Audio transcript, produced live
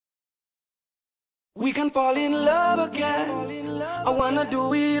We can fall in love again. I wanna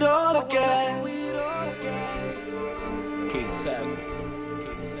do it all again. KINGSLEY.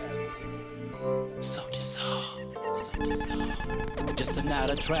 So this song. Just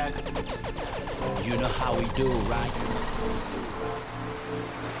another track. You know how we do, right?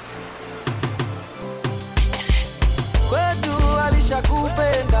 Kwetu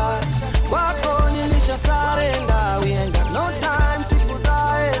alishakupenda, kwako nilishasarenda. We ain't got no time, siku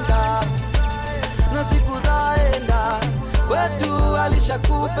zaenda. Na siku zaenda. Kwetu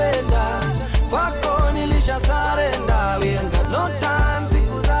alishakupenda, kwako nilishasarenda. We ain't got no time,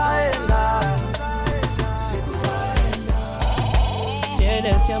 siku zaenda. Siku zaenda. Si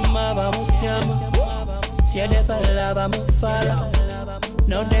él se ama, vamos se ama. Si él es fala, vamos fala.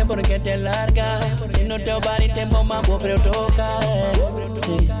 No tem por qué te larga. Si no te va ni te mamá, pero toca.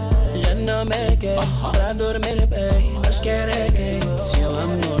 Sí, ya no me quedo para dormir, baby. Mas quiere que si o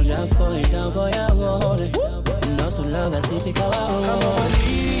amor já foi, então foi a volta. Nosso love assim fica lá. Come on,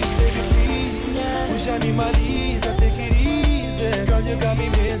 please, baby, please. Push animalize, take it easy. Girl, you got me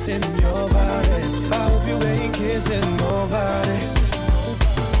missing your body. I hope you ain't kissing nobody.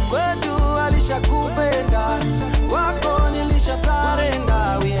 Kwetu alishakupenda, kwako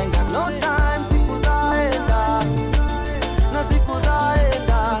nilishasarenda. We ain't got no time, siku zaenda. Na siku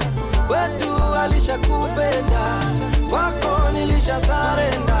zaenda. Kwetu alishakupenda, kwako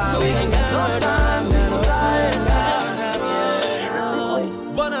nilishasarenda. We ain't got no time, siku zaenda.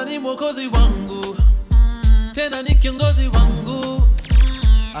 Bwana ni mwokozi wangu, tena ni kiongozi wangu.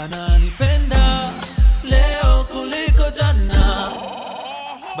 Ananipenda leo kuliko jana.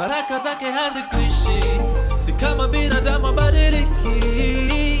 Baraka zake hazikwishi, si kama binadamu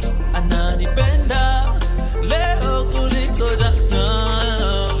badiliki. Ananipenda leo kuliko jana,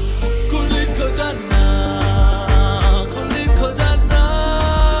 kuliko jana, kuliko jana.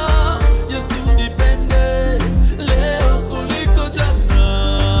 Yesu nipende leo kuliko jana,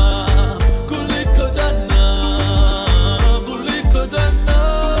 kuliko jana, kuliko jana.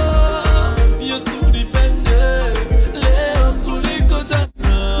 Yesu nipende leo kuliko jana.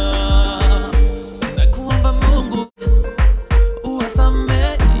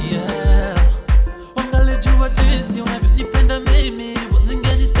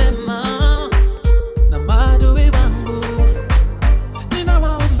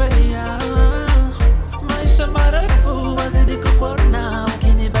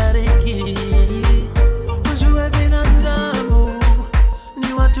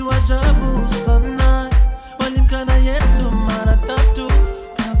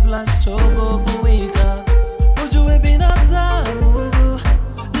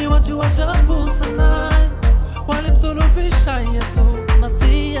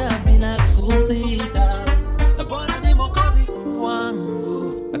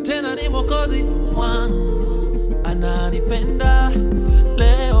 Ananipenda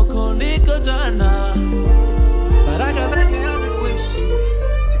leo kuliko jana. Baraka zake hazikwishi,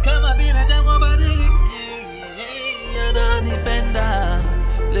 si kama binadamu badiliki. Ananipenda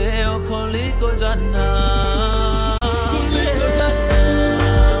leo kuliko jana, kuliko jana,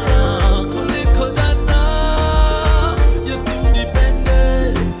 kuliko jana. Yesu nipende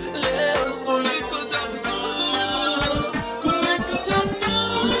leo kuliko jana, kuliko jana,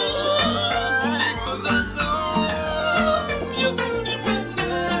 kuliko jana. Yesu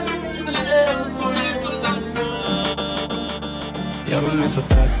nipende leo kuliko jana. Llévame,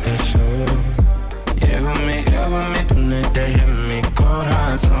 soltate eso. Llévame, tú no dejes mi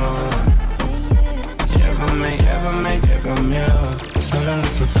corazón. Llévamelo, solo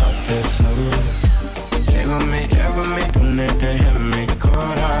soltate eso. Llévame, tú no dejes mi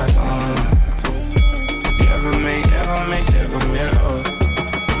corazón. Llévamelo.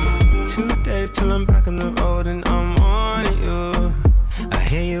 2 days till I'm back on the road and I'm on you. I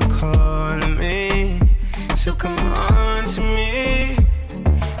hear you calling me, so come on to me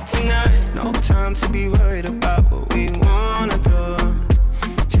tonight. No time to be worried about what we wanna do.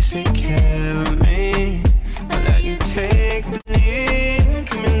 Just take care of me, I'll let you take the lead.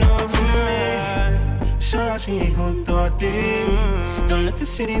 Coming over me, solo así junto a ti. Don't let the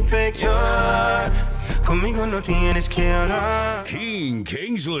city break your heart. Conmigo no tienes que hablar.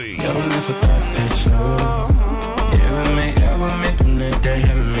 KINGSLEY. Llévame, soltate eso. Llévame, tú no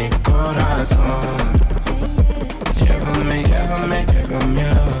dejes mi corazón.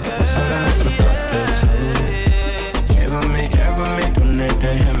 Llévamelo, solo soltate eso. Llévame, tú no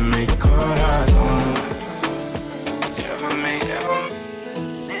dejes mi corazón. Llévame.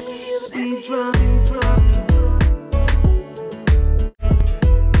 Let me hear the beat drop.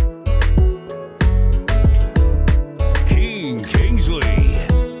 KINGSLEY.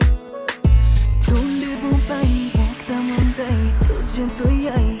 Tú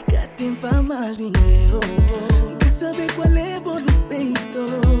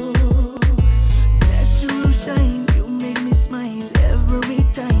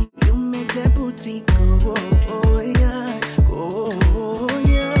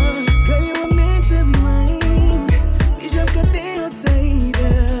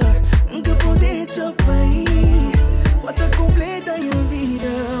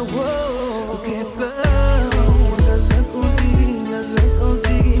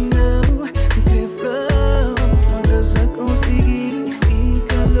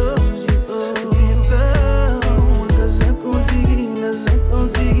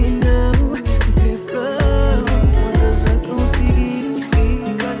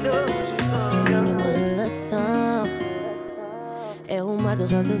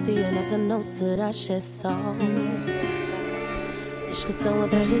nossa não será exceção. Discussão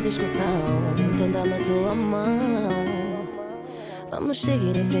atrás de discussão, então dá-me a tua mão. Vamos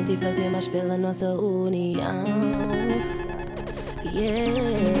seguir em frente e fazer mais pela nossa união. Yeah.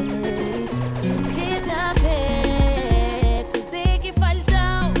 Quer saber coisas que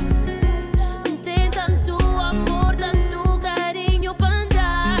faltam? Tem tanto amor, tanto carinho para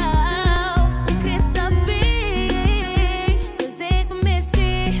dar. Quer saber coisas que me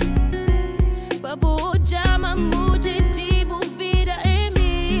sei? Babu chama mude tipo vida em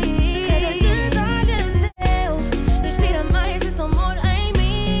mim. Cada detalhe teu inspira mais esse amor em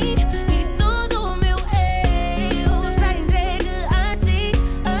mim. E todo o meu eu já entregue a ti,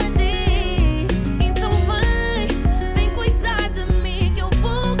 a ti. Então vem cuidar de mim, que eu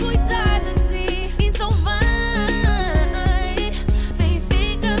vou cuidar de ti. Então vem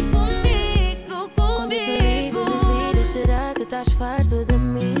ficar comigo, comigo. Será que estás farto de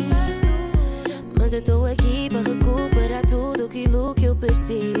mim? Mas eu tô aqui para recuperar tudo aquilo que eu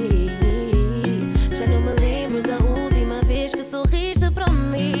perdi. Já não me lembro da última vez que sorriste para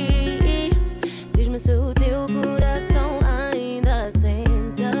mim. Diz-me se o teu coração ainda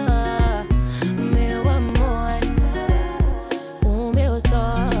senta. O meu amor, o meu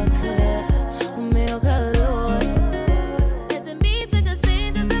toque, o meu calor. É também que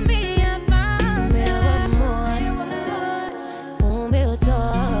sentes a minha voz. Meu amor, o meu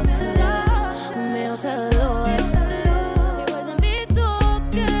toque, o meu calor. Eu também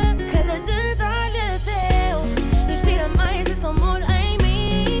toque. Cada detalhe teu inspira mais esse amor em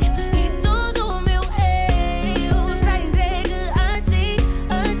mim. E todo o meu eu já entregue a ti,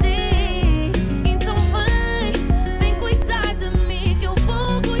 a ti. Então vem cuidar de mim, que eu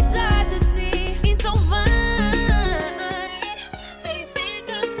vou cuidar de ti. Então vem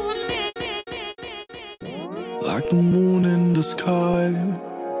ficar comigo. Like the moon in the sky,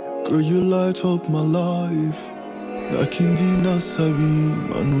 girl, you light up my life. لكن دي nasabi,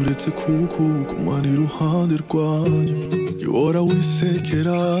 manurete kuku, kumani ruhandir kwanyu. You ora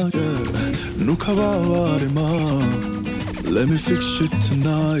wisekera, nuka babarema. Let me fix shit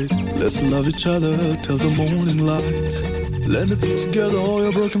tonight. Let's love each other till the morning light. Let me put together all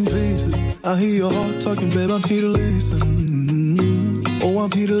your broken pieces. I hear your heart talking, babe, I'm here to listen. Oh,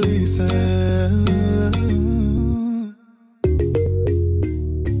 I'm here to listen.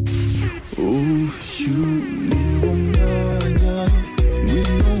 Oh, you need umyanya,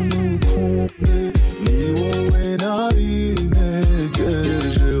 ngwino mukunde, niwo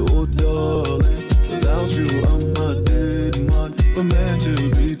wenabinegereje, oh darling. Without you, I'm a dead man. We're meant to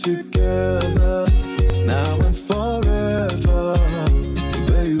be together, now and forever,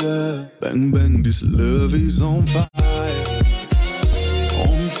 baby. Bang bang, this love is on fire,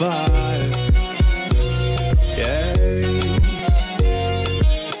 on fire. Yeah.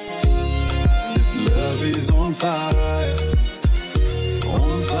 This love is on fire,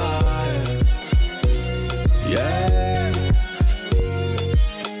 on fire. Yeah.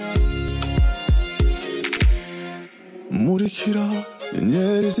 Murikira,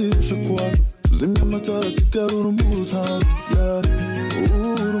 inyenyeri zirusha kwaka, tuzimya amatara sigara urumuri utanga, yeah.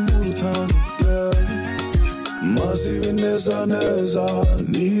 Urumuri utanga, yeah. Maze ibineza neza,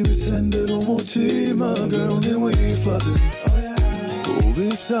 nibisendera umutima, girl, ntiwifate,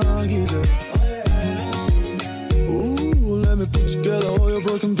 ubisangize. Ooh, let me put together all your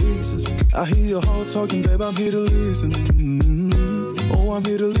broken pieces. I hear your heart talking, babe, I'm here to listen. Oh, I'm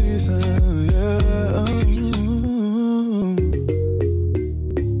here to listen, yeah.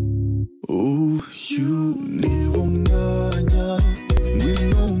 Oh, you need umyanya,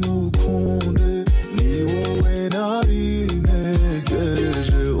 ngwino mukunde, niwo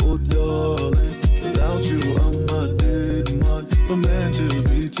wenabinegereje, oh darling. Without you, I'm a dead man. We're meant to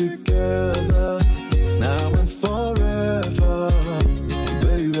be together, now and forever,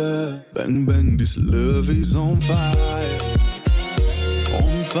 baby. Bang bang, this love is on fire,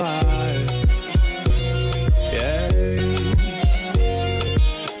 on fire. Yeah.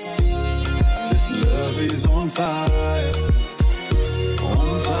 This love is on fire,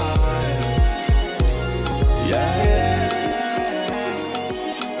 on fire. Yeah.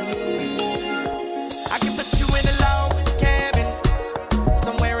 I can put you in a log cabin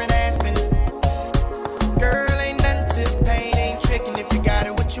somewhere in Aspen. Girl, ain't nothing to the pain, ain't tricking if you got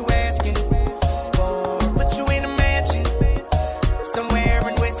it, what you asking for. Put you in a mansion somewhere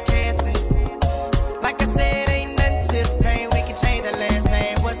in Wisconsin.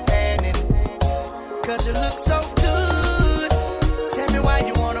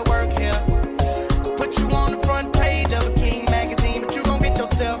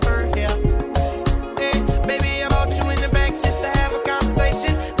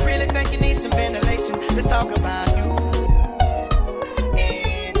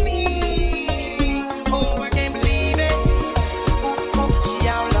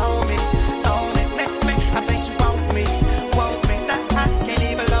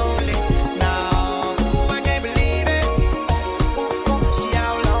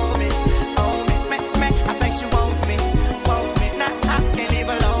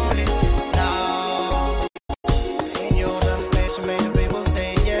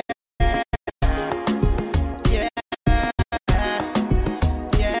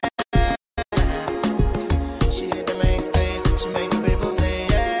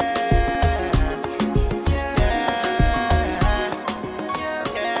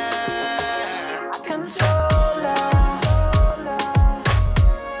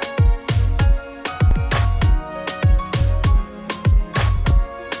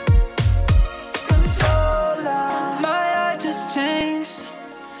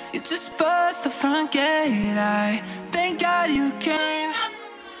 wait. I thank God you came.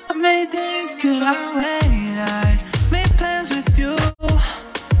 I made days, could I wait? I made plans with you,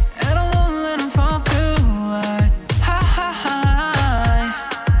 and I won't let them fall through.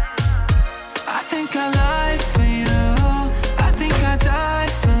 I think I lied for you. I think I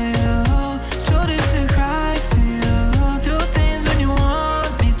died for you. Shoulders to cry for you. Do things when you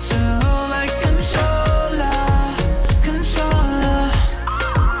want me to, like controller, controller,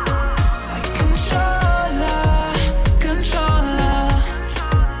 like controller, controller.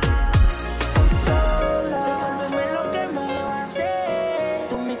 Devuélveme lo que me llevaste.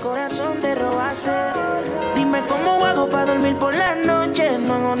 Tú mi corazón te robaste. Dime cómo hago para dormir por la noche.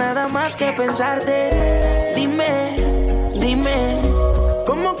 No hago nada más que pensarte. Dime, dime,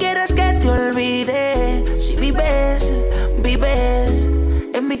 ¿cómo quieres que te olvide? Si vives, vives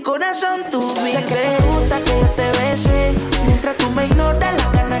en mi corazón, tú vives. Sé que te gusta que yo te bese. Mientras tú me ignoras,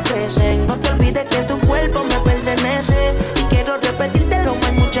 las ganas crecen. No te olvides que tu cuerpo me pertenece. Y quiero repetírtelo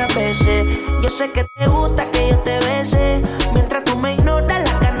muchas veces. Yo sé que te gusta que yo te bese. Mientras tú me ignoras,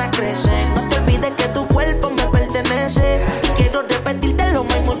 las ganas crecen. No te olvides que tu cuerpo me pertenece. Y quiero repetírtelo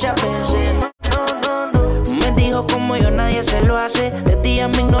muchas veces. Me dijo como yo nadie se lo hace. De día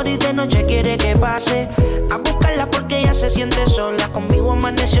me ignora y de noche quiere que pase. A buscarla porque ella se siente sola. Conmigo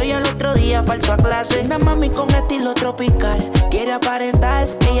amaneció y al otro día faltó a clase. Una mami con estilo tropical. Quiere aparentar,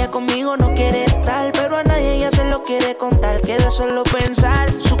 ella conmigo no quiere estar. Pero a nadie ella se lo quiere contar. Que de solo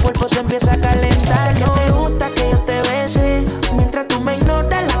pensar, su cuerpo se empieza a calentar. Que te gusta que yo te bese. Mientras tú me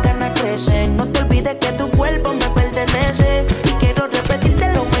ignoras, las ganas crecen. No te olvides que tu cuerpo me pertenece. Y quiero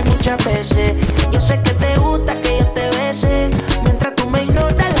repetírtelo muchas veces. Yo sé que te gusta que yo te bese. Mientras tú me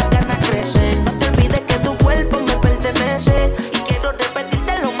ignoras, las ganas crecen. No te olvides que tu cuerpo me pertenece. Y quiero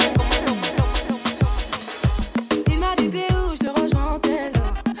repetírtelo. Il m'a dit t'es où, je te rejoins, t'es là.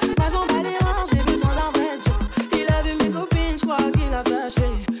 Moi je m'en bats les reins, j'ai besoin d'un vrai job. Il a vu mes copines, je crois qu'il a flashé.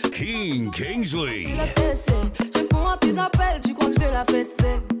 Kingsley. Il a fessé, je réponds à tes appels, tu crois que je vais la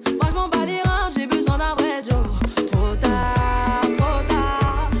fesser. Moi je m'en bats les reins, j'ai besoin d'un vrai job. Trop tard,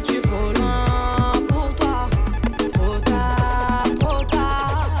 je suis trop loin pour toi. Trop tard,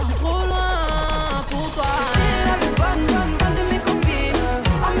 je suis trop loin pour toi. Tu es la plus bonne de mes copines.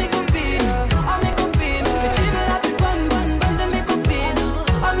 À mes copines, à mes copines. Mais tu es la plus bonne de mes copines.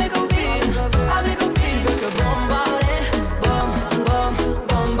 À mes copines, à mes copines. Tu veux que bombarder,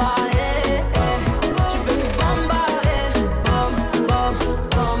 bombarder. Tu veux que bombarder,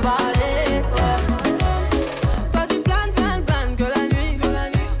 bombarder. Toi tu planes que la nuit.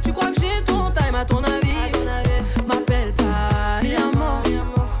 Tu crois que j'ai ton time à ton avis. M'appelle pas, mi amor.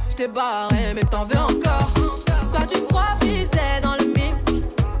 Je t'ai barré mais t'en veux encore. Toi tu crois viser dans le mille.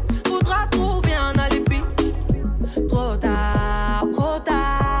 Faudra trouver un alibi. Trop tard,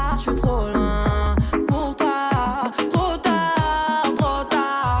 je suis trop loin pour toi. Trop tard,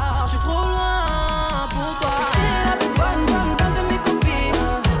 je suis trop loin pour toi. Tu es la plus bonne de mes copines.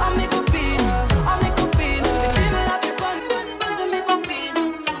 À mes copines, à mes copines. Mais tu es la plus bonne de mes copines.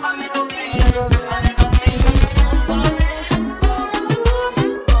 À mes copines, à mes copines.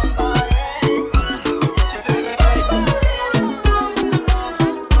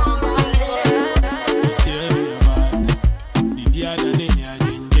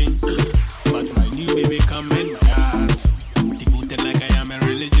 But my new baby come in my heart. Devoted like I am a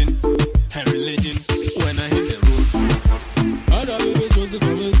religion. When I hit the road, other babies want to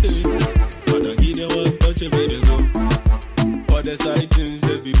come and stay. But I give them one touch and they go. All the side things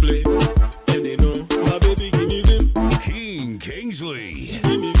just be play. And they know my baby give me vim. Kingsley.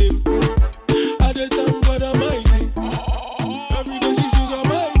 Give me vim. At the time God Almighty. Every day she sugar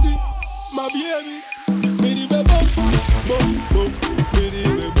mighty. My baby. Midi be bum. Bum bum. Midi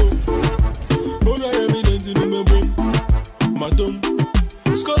be bum. Hold on, me dancing in my bum. My tum.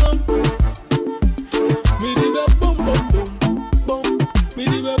 Skull. Midi be bum bum bum. Bum.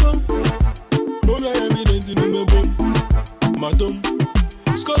 Midi be bum. Hold on, me dancing in my bum. My tum.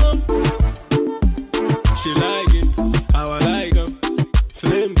 Skull. She like it, how I like her.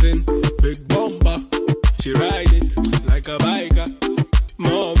 Slim thin, big bumper. She ride it like a biker.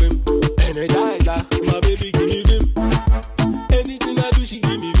 Moving, energizer. My baby give me vim. Anything I do, she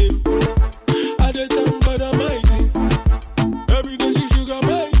give me vim. At the time, God Almighty. Every day she sugar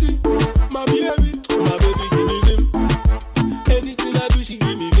mighty.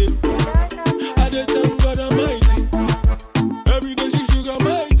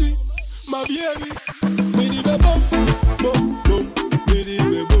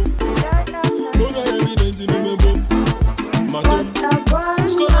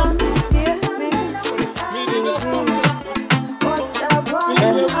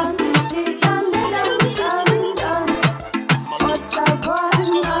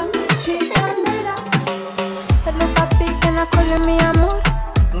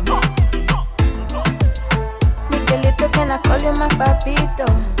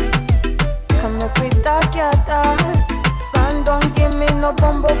 no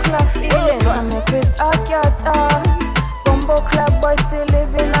bumbo clap feeling. I make it bumbo clap boy still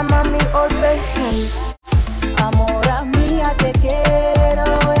living in mommy old basement. Amora mía, te quiero,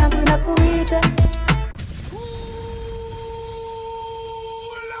 y aunque una cubita.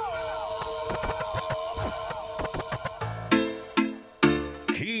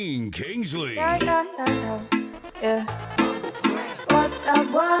 Kingsley. Yeah. What's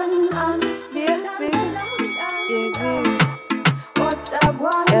up, one on baby? What's up,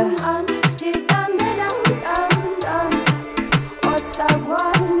 one on the down. What's up,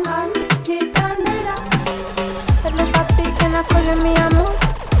 one on the down. Hello, papi, can I call you mi amor?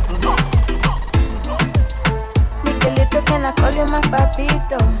 Miguelito, can I call you my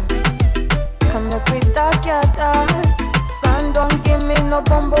papito? Come make we talk your talk. Don't give me no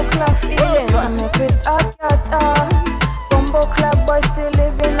bumbo clap feeling. I make it bumbo clap boy still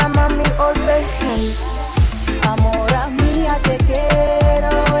living in mommy old basement. Amora mía, te quiero,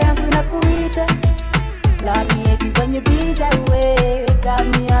 y aunque una cubita. La mía que when you be that way, got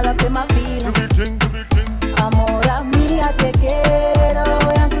me all up in my feelings. Amora mía, te quiero,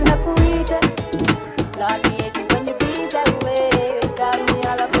 y aunque una cubita. La mía que when you be that way, got me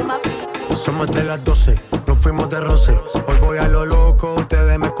all up in my feelings. Somos de las 12, nos fuimos de roce. Hoy voy a lo loco,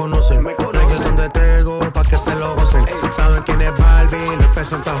 ustedes me conocen. Reggaeton de Tego, pa' que se lo gocen. Saben quién es Barbie, les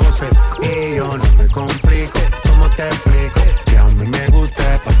presenta José. Y yo no me complico, ¿cómo te explico? Que a mí me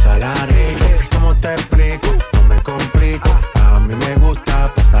gusta pasarla rico. ¿Cómo te explico? No me complico, a mí me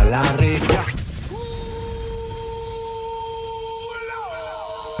gusta pasarla rico.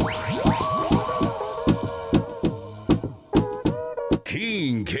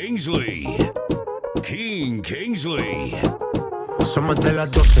 Kingsley. Somos de las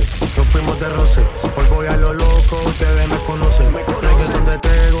 12, nos fuimos de roce. Hoy voy a lo loco, ustedes me conocen. Reggaeton de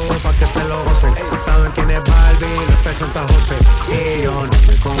Tego, pa' que se lo gocen. Saben quién es Barbie, les presenta José. Y yo no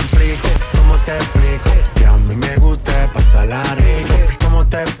me complico, ¿cómo te explico? Que a mí me gusta pasarla rico. ¿Cómo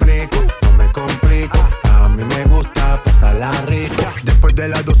te explico? No me complico, a mí me gusta pasarla rico. Después de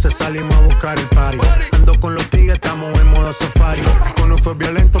las 12 salimos a buscar el party. Ando con los tigres, estamos en modo safari. Con un fue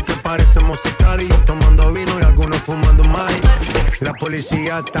violento que parecemos sicarios. Tomando vino y algunos fumando maíz. La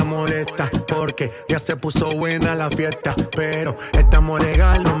policía está molesta porque ya se puso buena la fiesta. Pero estamos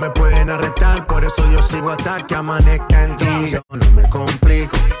legal, no me pueden arrestar. Por eso yo sigo hasta que amanezca en ti. Yo no me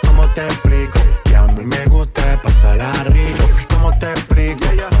complico, ¿cómo te explico? Que a mí me gusta pasarla rico. ¿Cómo te explico?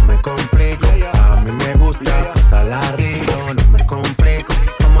 No me complico, a mí me gusta pasarla rico. No me complico,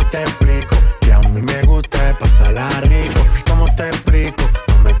 ¿cómo te explico? Que a mí me gusta pasarla rico. ¿Cómo te explico?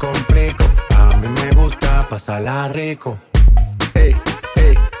 No me complico, a mí me gusta pasarla rico. Ey,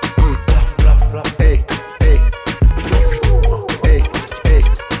 ey, ey, ey, ey, ey,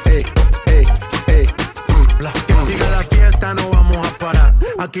 ey, ey, ey. Que siga la fiesta, no vamos a parar.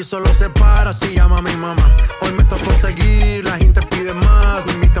 Aquí solo se para si llama a mi mamá. Hoy me tocó seguir, la gente pide más.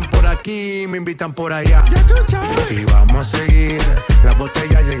 Me invitan por aquí, me invitan por allá. Y vamos a seguir, las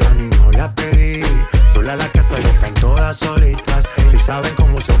botellas llegan y no las pedí. Sola la casa ya están todas solitas. Si saben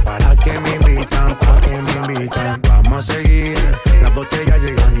cómo son, para que me invitan, para que me invitan. Vamos a seguir, las botellas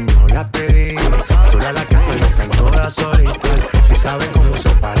llegan y no las pedí. Sola la casa ya están todas solitas. Si saben cómo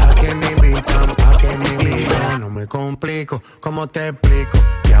son, para que me invitan, para que me invitan. No me complico, ¿cómo te explico?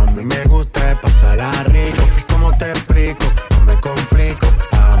 Que a mí me gusta pasarla rico. ¿Cómo te explico? No me complico,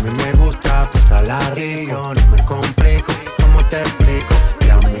 a mí me gusta pasarla rico. No me complico, ¿cómo te explico?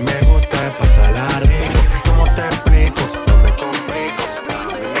 Que a mí me gusta pasarla rico. ¿Cómo te explico? No me complico, a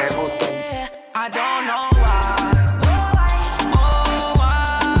mí me gusta. I don't know why. Oh, why?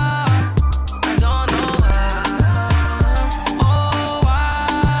 I don't know why. Oh, why?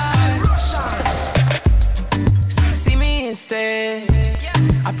 See me instead.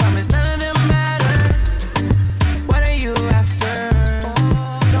 I promise none of them matter. What are you after?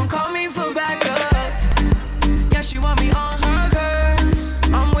 Don't call me for backup. Yeah, she want me on her curves.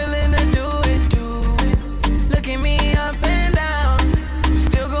 I'm willing to do it. Look at me up and down.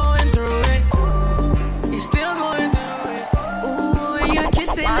 Still going through it. You're still going through it. Ooh, and you're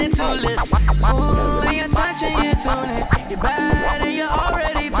kissing the tulips. Ooh, and you're touching your tunic. You're bad and you're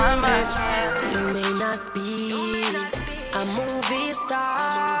already promised. You may not be a movie star.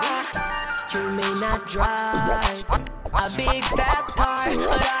 You may not drive a big fast car,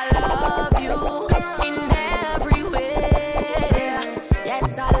 but I love you in every way. Yes,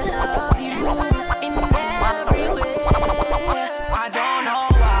 I love you in every way. I don't know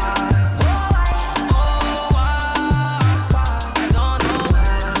why. Oh, why? I don't know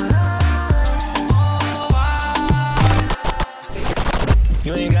why. Oh, why?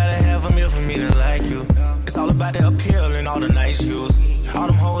 You ain't gotta have a meal for me to like you. It's all about the appeal wearing all the nice shoes. All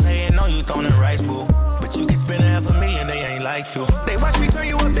them hoes hating on you, throwing the rice pool. But you can spend half of me and they ain't like you. They watch me turn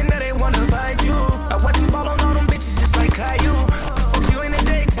you up and now they wanna fight you. I watch you ball on all them bitches just like Caillou. Fuck you in the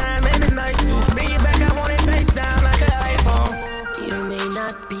daytime and the night too. Bring you back, I want it face down like an iPhone. You may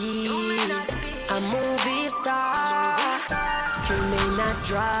not be a movie star. You may not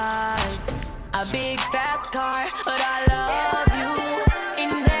drive a big fast car, but I love you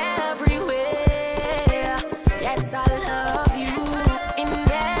in every way. Yes, I love you in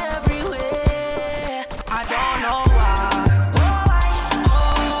every way. I don't know why.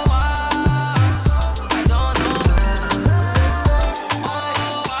 I don't know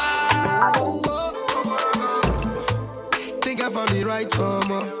why. Think I found the right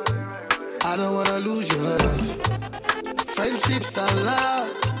form. I don't wanna lose your love. Friendships are love,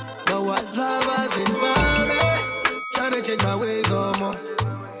 but what lovers in me? Tryna change my ways no more,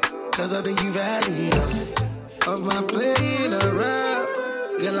 cause I think you've had enough of my playing around.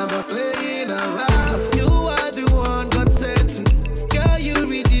 Girl, I'm not playing around. You are the one God said to. Girl, you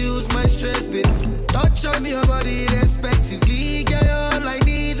reduce my stress, babe. Touch on your body respectively. Girl, all I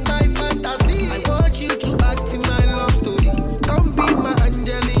need, my fantasy. I want you to act in my love story. Come be my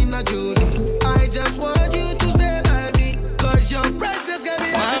Angelina Jolie. I just want you to stay by me, cause your presence got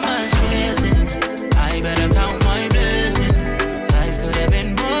me. Why am I stressing? I better count my blessing. Life could have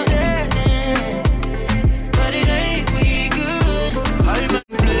been more than, but it ain't we good. I'm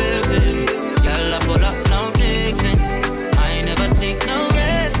flexing. Y'all pull up, no fixing. I never sleep, no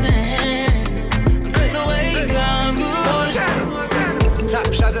resting. Say no way, I'm good.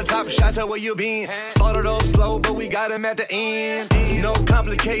 Top shotter, where you been? Started off slow, but we got him at the end. No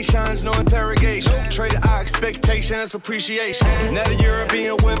complications, no interrogation. Traded our expectations for appreciation. Now the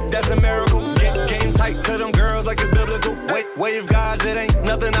European whip, that's a miracle. Get game tight to them girls like it's biblical. Wave guys, it ain't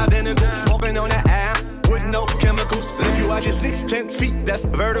nothing identical. Smoking on that app with no chemicals. If you watch your sneaks 10 feet, that's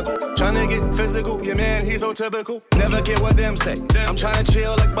vertical. Tryna get physical, your man, he's so typical. Never care what them say. I'm tryna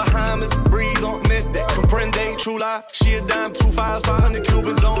chill like Bahamas, breeze on midday. Comprende, true lie. She a dime, 2 5, 500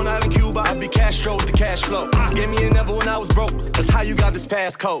 Cubans on out of Cuba. I be Castro with the cash flow. Gave me a number when I was broke. That's how you got this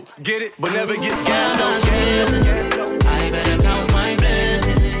passcode. Get it, but never get gas though. I better count my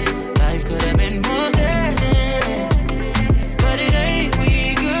blessing. Life could have been more than, but it ain't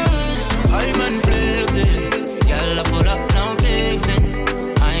we good. I'm unflexing. Y'all pull up, no fixing.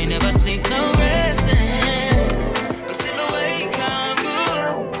 I never sleep, no resting. But still awake, I'm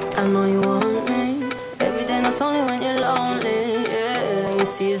good. I know you want me every day, not only when you're lonely. Yeah, you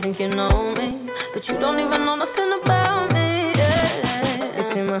see, you think you know me, but you don't even know nothing about me. Yeah, you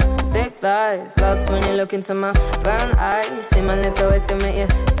see my thick thighs, lost when you look into my brown eyes. See my little ways can make you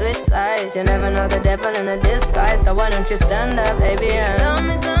switch sides. You never know the devil in a disguise, so why don't you stand up, baby? And tell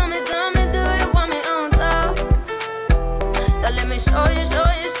me, do you want me on top? So let me show you.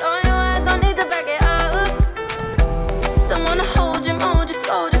 I don't need to back it up. Don't wanna hold you, mold you,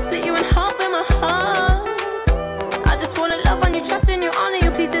 slow, just split you in half in my heart. I just wanna love on you, trust in you, honor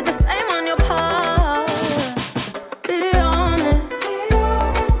you. Please do the same on your part. Be honest,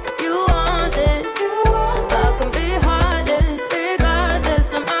 you want it, but I can be heartless,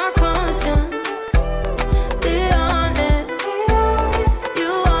 regardless of my conscience. Be honest,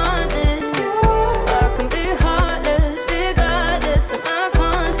 you want it, but I can be heartless, regardless of my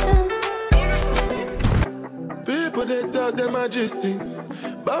conscience. People they talk them majesty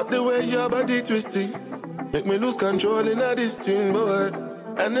about the way your body twisting. Make me lose control in a this thing, boy.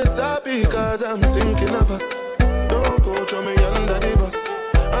 And it's happy cause I'm thinking of us. Don't go throw me under the bus.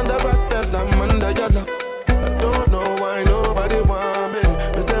 Under respect, I'm under your love. I don't know why nobody want me.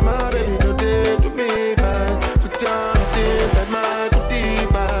 Me say my baby no day to me bad. Put your heart inside my goodie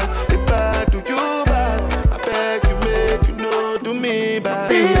bag. If I do you bad, I beg you make you know do me bad.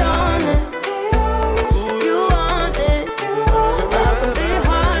 Be honest, you want it, but I can be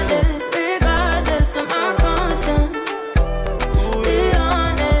heartless, regardless of my conscience. Be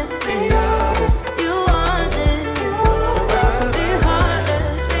honest, you want it, but I can be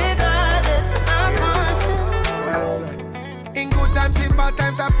heartless, regardless of my conscience. In good times, in bad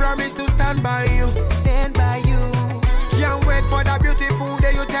times, I promise to stand by you. Stand by you. Can't wait for that beautiful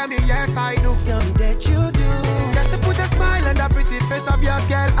day you tell me yes I do. Tell me that you do. Just to put a smile on that pretty face of yours,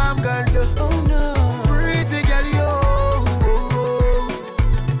 girl, I'm gonna do. Oh no, pretty girl, yo,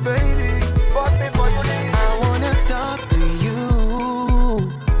 baby. But before you leave, I wanna talk to you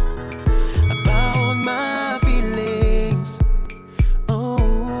about my feelings.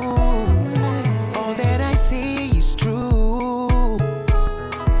 Oh, all that I say is true.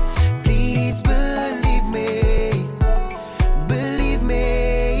 Please believe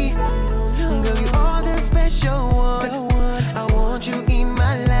me. Girl, you are the special one.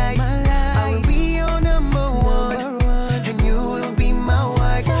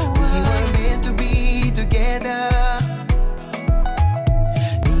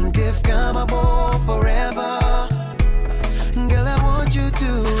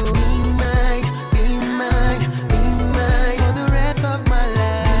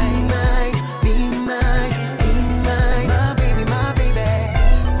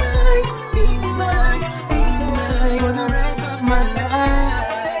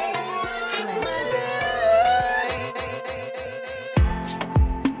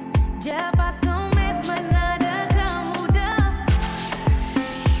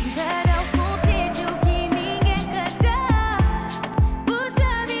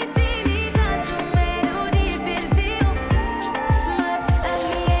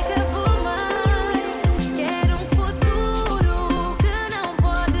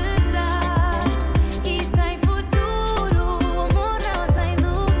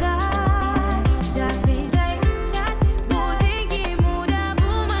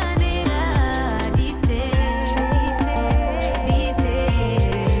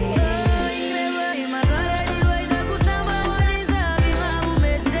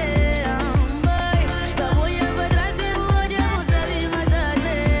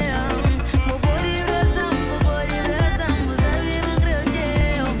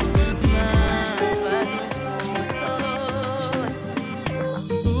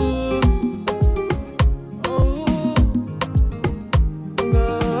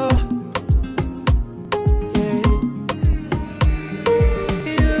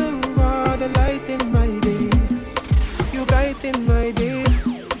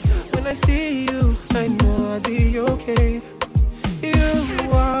 I see you, I know I'll be okay. You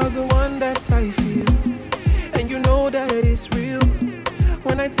are the one that I feel, and you know that it's real.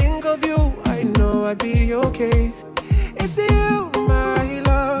 When I think of you, I know I'll be okay. It's you, my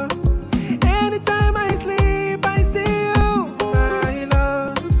love. Anytime I sleep, I see you, my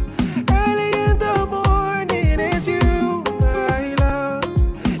love. Early in the morning, it's you, my love.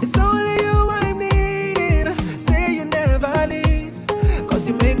 It's only you I'm needing. Say you never leave, 'cause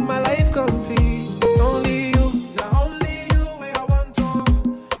you make my life complete. It's only you, not only you where I want to.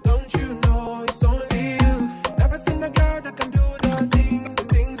 Don't you know it's only you? Never seen a girl that can do the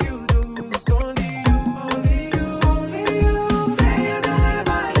things you do. It's only you, only you, only you. Say you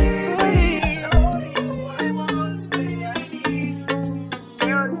never leave. Only you I want, way I need.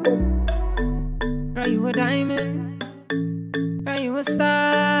 Girl, you a diamond. Girl, you a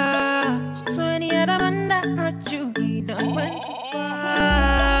star. So any other man that hurt you, he done went too far.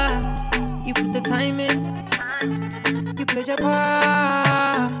 You put the time in, you played your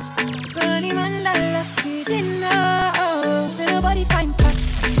part. So any man that lost you didn't know. Say nobody find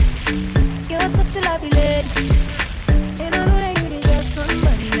us. You're such a lovely lady, and I know that you deserve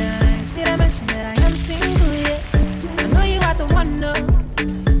somebody nice. Did I mention that I am single yet? I know you are the one, no.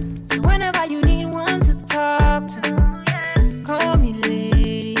 So whenever you need one to talk to, call me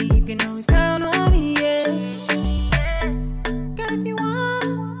lady. You can always count on me, yeah. Girl, if you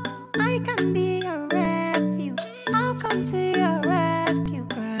want, I can be your refuge. I'll come to your rescue,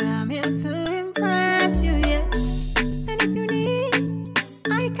 girl. I'm here to impress you, yeah. And if you need,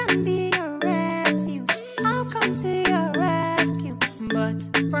 I can be your refuge. I'll come to your rescue. But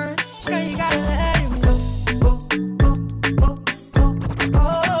first, girl, you gotta let him go.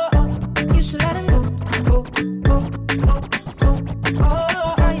 You should let him go.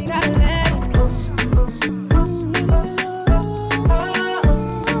 You gotta let him go.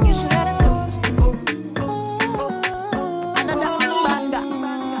 You should let him go. Another banger.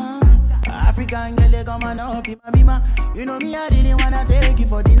 African girl, come on up, bima. You know me, I really wanna take you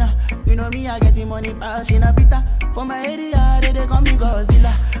for dinner. You know me, I getting money, passion a pita. For my area, they call me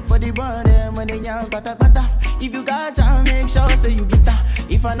Godzilla. For the burn them when they young, pata. If you got chance, make sure say you bitter.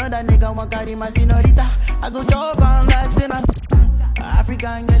 If another nigga want carry my senorita, I go chop on like say na.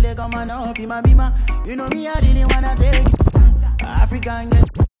 African girl, come on up, bima. You know me, I really wanna take you. African girl,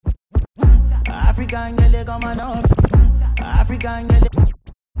 come on up.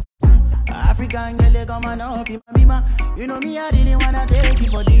 African girl, come on up, bima. You know me, I really wanna take you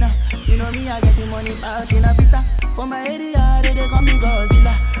for dinner. You know me, I getting money, passion a pita. For my area, they call me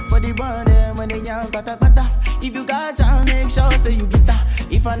Godzilla. For the burn them when they young, pata. If you got chance, make sure say you bitter.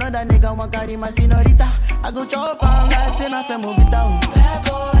 If another nigga want carry my senorita, I go chop on like say na se move it down. Bad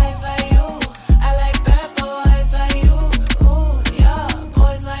boys like you, I like bad boys like you. Ooh, yeah,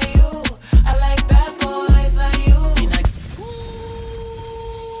 boys like you, I like bad boys like you.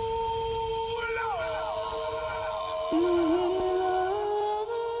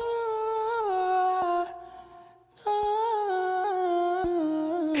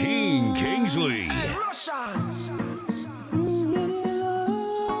 KINGSLEY.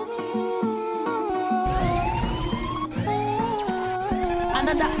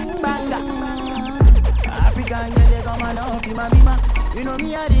 Another banger. African girl, come on up, bima. You know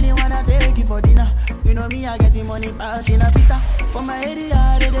me, I really wanna take you for dinner. You know me, I getting money, passion a pita. For my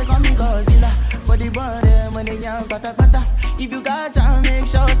area, they call me Godzilla. For the burn them when they young, pata. If you got chance, make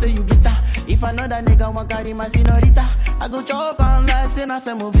sure say you bitter. If another nigga want carry my senorita, I go chop on like say na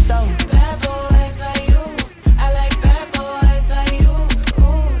se move it down. Bad boys like you, I like bad boys like you.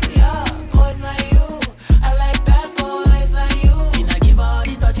 Ooh, yeah, boys like you, I like bad boys like you. Finna give her all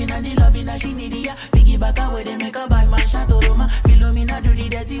the touching and the loving that she need, yeah. Biggie back away, they make a bad man shot to Roma. Philomena do the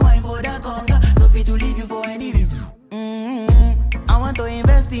dirty wine for the conga. No fit to leave you for any reason. I want to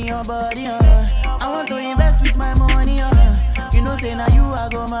invest in your body, I want to invest with my money, You know say now you I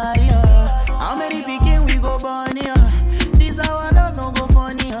go marry, How many picking we go born, This our love no go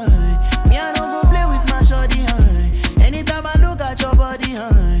funny, Me I no go play with my shorty, Anytime I look at your body,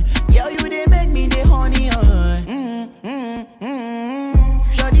 Girl you they make me the honey,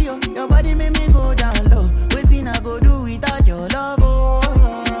 Shorty, your body make me go down low. Waiting I go do without your love,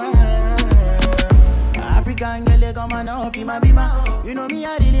 African girl, come on up, bima. You know me,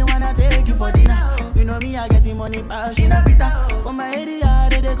 I really wanna take you for dinner. You know me, I getting money, passion a pita. For my area,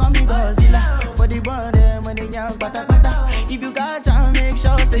 they call me Godzilla. For the burn them when they young, pata. If you got chance, make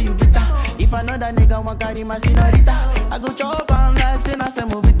sure say you bitter. If another nigga want carry my senorita, I go chop on like say na se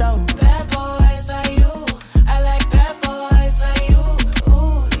move it down. Bad boys like you, I like bad boys like you.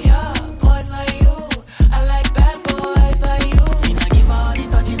 Ooh, yeah, boys like you, I like bad boys like you. Finna give her all the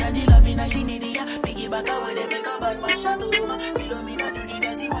touching and the loving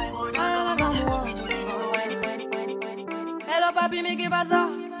mais qu'est pas ça?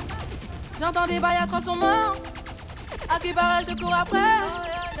 J'entends des bails atroces en main. À ce qui paraît, je te cours après.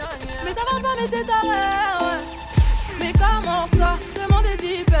 Mais ça va pas, mais t'es taré, ouais. Mais comment ça? Le monde est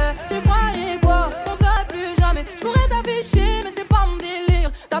typé. Tu croyais quoi? On serait plus jamais. Je pourrais t'afficher, mais c'est pas mon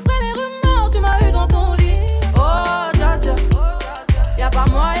délire. D'après les rumeurs, tu m'as eu dans ton lit. Oh, dja dja. Y'a pas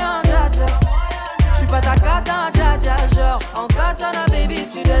moyen, dja dja. J'suis pas ta cata, dja dja. Genre, en katana, baby,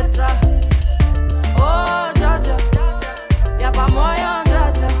 tu dettes ça. Oh, dja dja. Y'a pas moyen,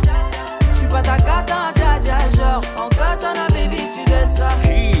 dja dja. J'suis pas ta cata, dja dja. Genre, en katana, baby, tu dettes ça.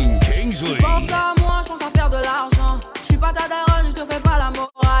 KINGSLEY. Tu penses à moi, j'pense à faire de l'argent. J'suis pas ta daronne, j'te fais pas la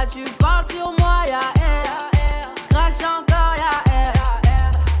morale. Tu parles sur moi, y'a air. Crache encore, y'a air.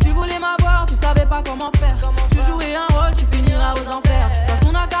 Tu voulais m'avoir, tu savais pas comment faire. Tu jouais un rôle, tu finiras aux enfers. Dans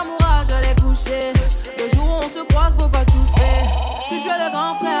son Nakamura, je l'ai couché. Le jour où on se croise, faut pas tout faire. Tu joues le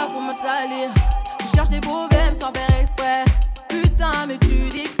grand frère pour me salir. Tu cherches des problèmes sans faire exprès. Putain, mais tu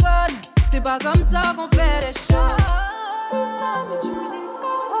déconnes. C'est pas comme ça qu'on fait les choses. Putain, mais tu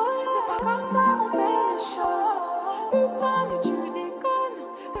déconnes. C'est pas comme ça qu'on fait les choses. Putain, mais tu déconnes.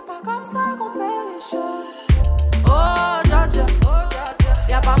 C'est pas comme ça qu'on fait les choses. Oh, dja dja.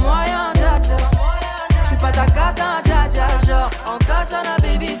 Y'a pas moyen, dja dja. J'suis pas ta cata, dja dja. Genre, en katana,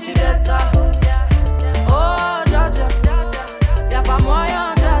 baby, tu dettes ça. Oh, dja dja. Y'a pas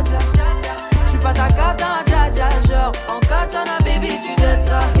moyen, dja dja. J'suis pas ta cata, dja dja. Genre, en katana, baby, tu dettes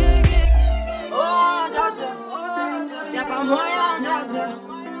ça. Oh, dja dja. Y'a pas moyen, dja dja.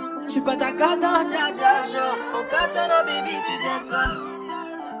 J'suis pas ta cata, dja dja. Genre, en katana, baby, tu dettes ça.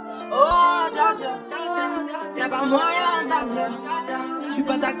 Oh, dja dja. Y'a pas moyen, dja dja. J'suis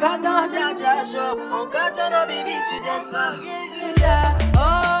pas ta cata, dja dja. Genre, en katana, baby, tu dettes ça.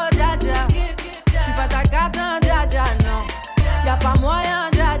 Oh, dja dja. J'suis pas ta cata, dja dja, non. Y'a pas moyen,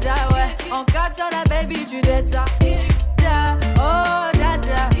 dja dja, ouais. En katana, baby, tu dettes ça. Oh, dja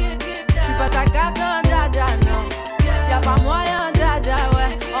dja. J'suis pas ta cata, dja dja, non. Y'a pas moyen, dja dja,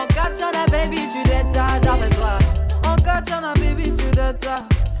 ouais. En katana, baby, tu dettes ça, d'après toi. En katana, baby, tu dettes ça.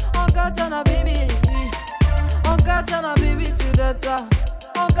 En katana, baby. En katana, baby, tu dettes ça.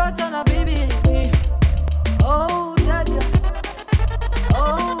 En katana, baby.